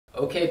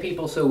Okay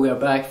people, so we are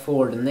back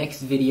for the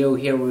next video.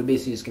 Here we're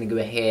basically just going to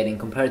go ahead and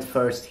compare it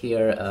first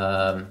here,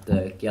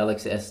 the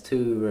Galaxy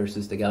S2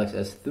 versus the Galaxy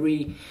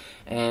S3,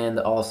 and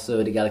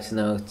also the Galaxy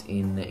Note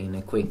in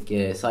a quick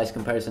size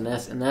comparison.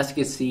 And as you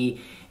can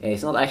see,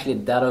 it's not actually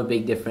that of a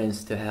big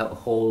difference to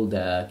hold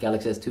the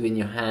Galaxy S2 in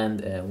your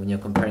hand. When you're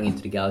comparing it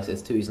to the Galaxy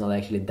S2, it's not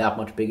actually that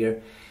much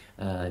bigger.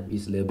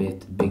 It's a little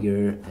bit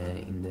bigger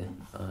in the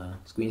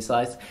screen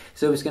size.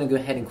 So we're just going to go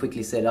ahead and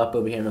quickly set it up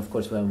over here, and of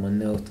course we have my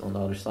Note on the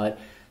other side.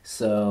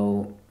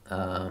 So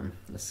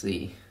let's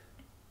see.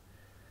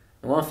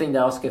 And one thing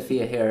that also can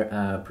feel here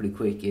pretty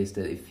quick is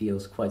that it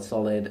feels quite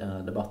solid,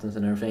 the buttons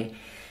and everything.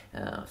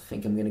 I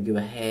think I'm going to go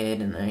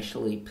ahead and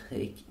actually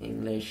pick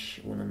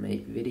English when I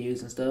make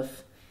videos and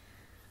stuff.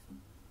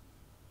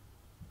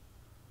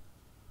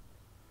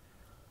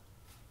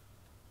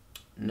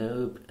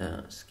 Nope,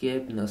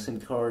 skip, no SIM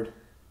card.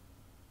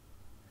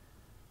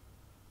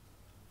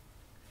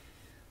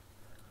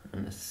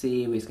 And let's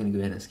see, we're just gonna go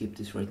ahead and skip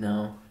this right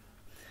now.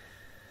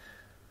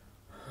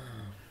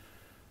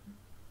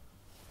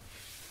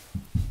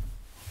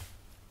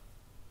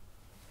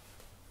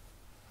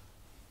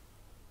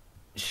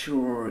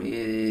 Sure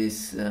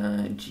is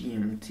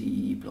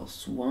GMT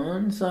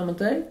 +1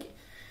 Symantec.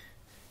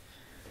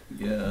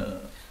 Yeah,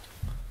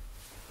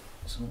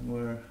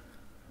 somewhere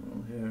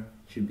around here.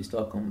 Should be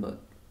Stockholm, but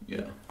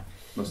yeah,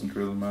 doesn't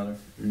really matter.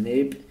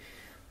 Nope.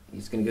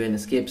 He's gonna go ahead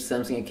and skip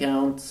Samsung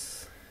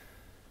accounts,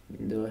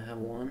 even though I have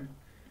one.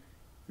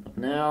 Not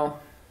now.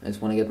 I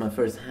just want to get my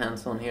first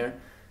hands on here.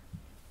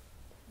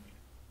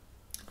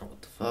 Oh,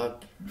 what the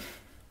fuck?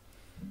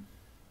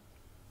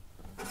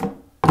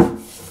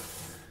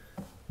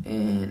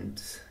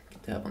 And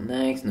tap on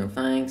next. No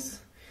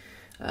thanks.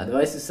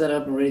 Device is set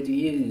up and ready to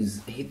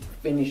use. Hit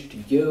finish to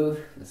go.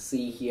 Let's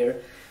see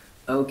here.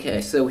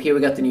 Okay, so here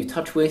we got the new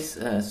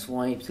TouchWiz,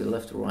 swipe to the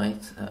left or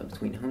right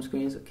between home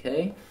screens,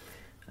 okay.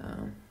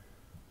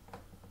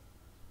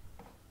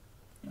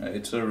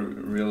 It's a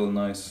real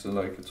nice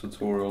like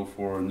tutorial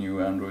for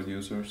new Android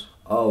users.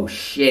 Oh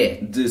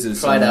shit! This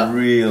is Try that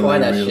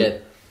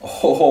shit.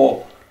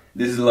 Oh,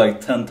 this is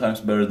like 10 times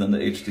better than the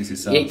HTC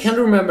Sense. Yeah, I can't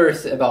remember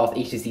about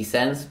HTC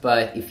Sense,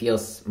 but it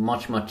feels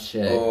much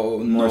oh,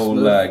 more no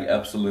smooth. lag,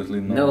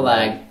 absolutely no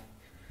lag.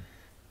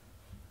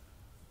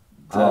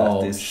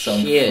 That is some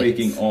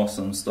freaking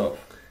awesome stuff.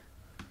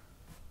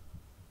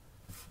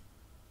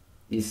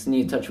 This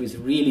new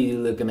TouchWiz really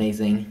look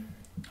amazing.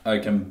 I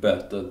can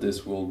bet that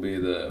this will be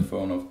the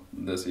phone of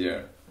this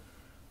year.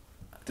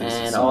 This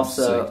and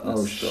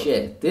also,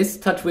 shit, this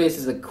TouchWiz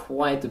is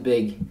quite a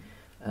big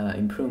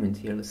improvement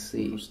here. Let's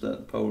see. What's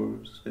that power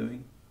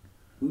saving?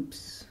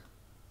 Oops.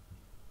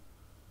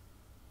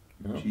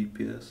 No.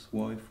 GPS,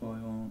 Wi-Fi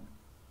on.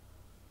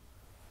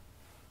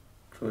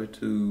 Try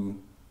to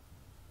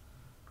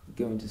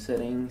go into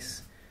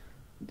settings,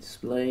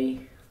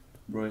 display,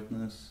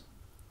 brightness.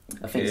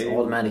 Okay. I think it's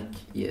automatic,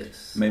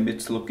 yes. Maybe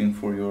it's looking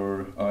for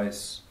your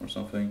eyes or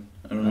something.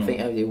 I don't know. I think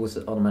it was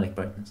automatic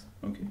brightness.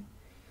 Okay.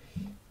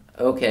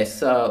 Okay,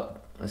 so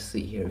let's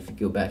see here. If you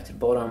go back to the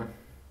bottom,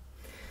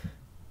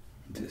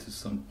 this is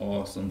some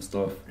awesome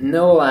stuff.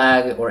 No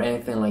lag or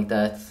anything like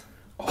that.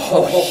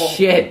 Oh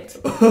shit!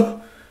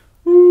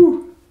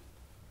 Woo.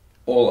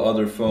 All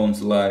other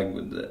phones lag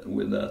with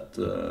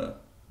that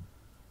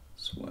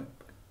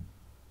swipe.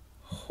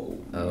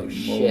 Holy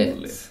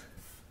moly. Shit.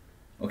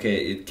 Okay,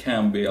 it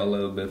can be a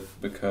little bit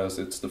because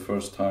it's the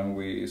first time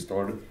we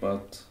started,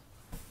 but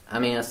I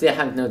mean, I still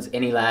haven't noticed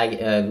any lag.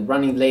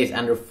 Running delay is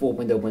under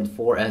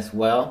 4.0.4 as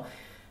well.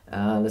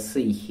 Let's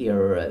see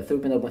here,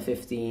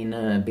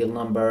 3.0.15, build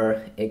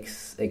number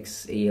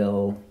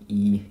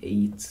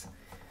XXLE8.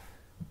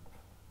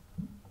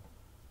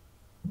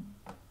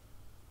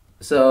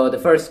 So the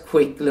first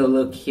quick little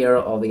look here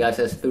of the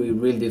Galaxy S3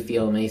 really do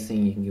feel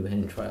amazing. You can go ahead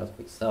and try out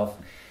for yourself.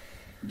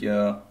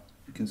 Yeah,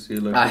 you can see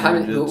like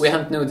we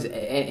haven't noticed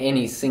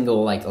any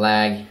single like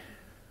lag,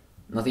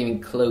 not even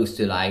close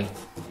to lag.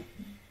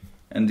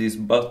 And these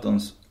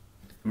buttons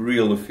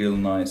really feel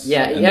nice.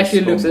 Yeah, it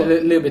actually looks a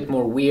little bit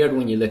more weird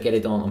when you look at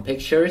it on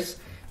pictures,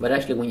 but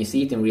actually when you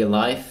see it in real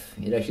life,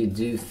 it actually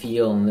do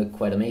feel and look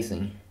quite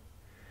amazing.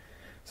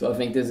 So I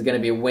think this is going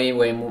to be a way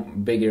more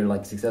bigger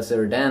like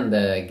successor than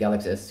the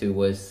Galaxy S2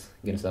 was.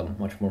 Going to sound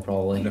much more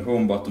probably. The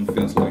home button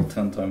feels like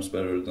 10 times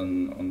better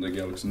than on the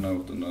Galaxy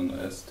Note and on the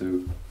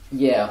S2.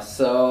 Yeah,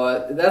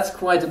 so that's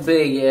quite a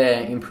big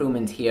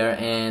improvement here,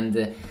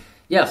 and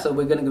yeah, so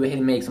we're gonna go ahead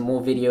and make some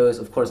more videos,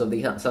 of course, of the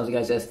Samsung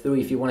Galaxy S3.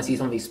 If you want to see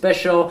something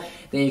special,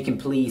 then you can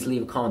please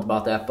leave a comment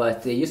about that.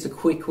 But just a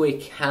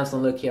quick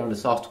hands-on look here on the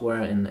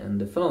software and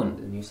the phone,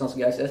 the new Samsung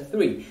Galaxy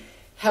S3.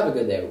 Have a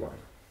good day, everyone.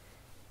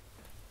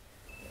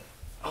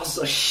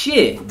 Alltså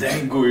shit!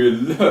 Den går ju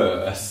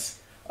lös!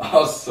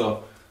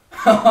 Alltså...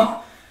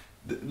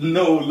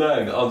 no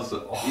lag,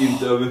 alltså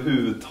inte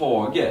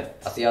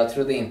överhuvudtaget. Alltså jag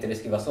trodde inte det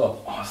skulle vara så.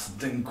 Alltså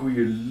den går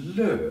ju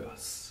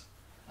lös.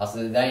 Alltså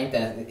det där är inte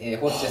ens,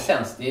 HTC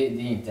Sense, det är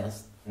inte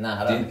ens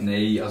nära.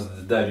 Nej, alltså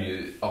det där är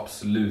ju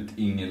absolut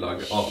ingen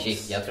lag alls.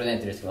 Shit, jag trodde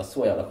inte det skulle vara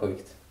så jävla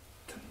sjukt.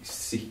 Den är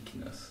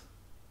sickness.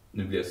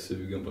 Nu blir jag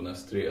sugen på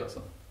Nest 3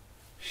 alltså.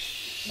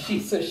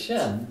 Shit, så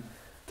känn.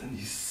 Den är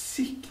ju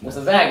sick. Och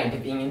så väger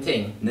typ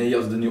ingenting. Nej,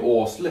 alltså den är ju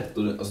aslätt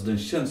och den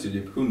känns ju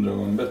typ 100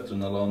 gånger bättre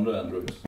än alla andra Androids.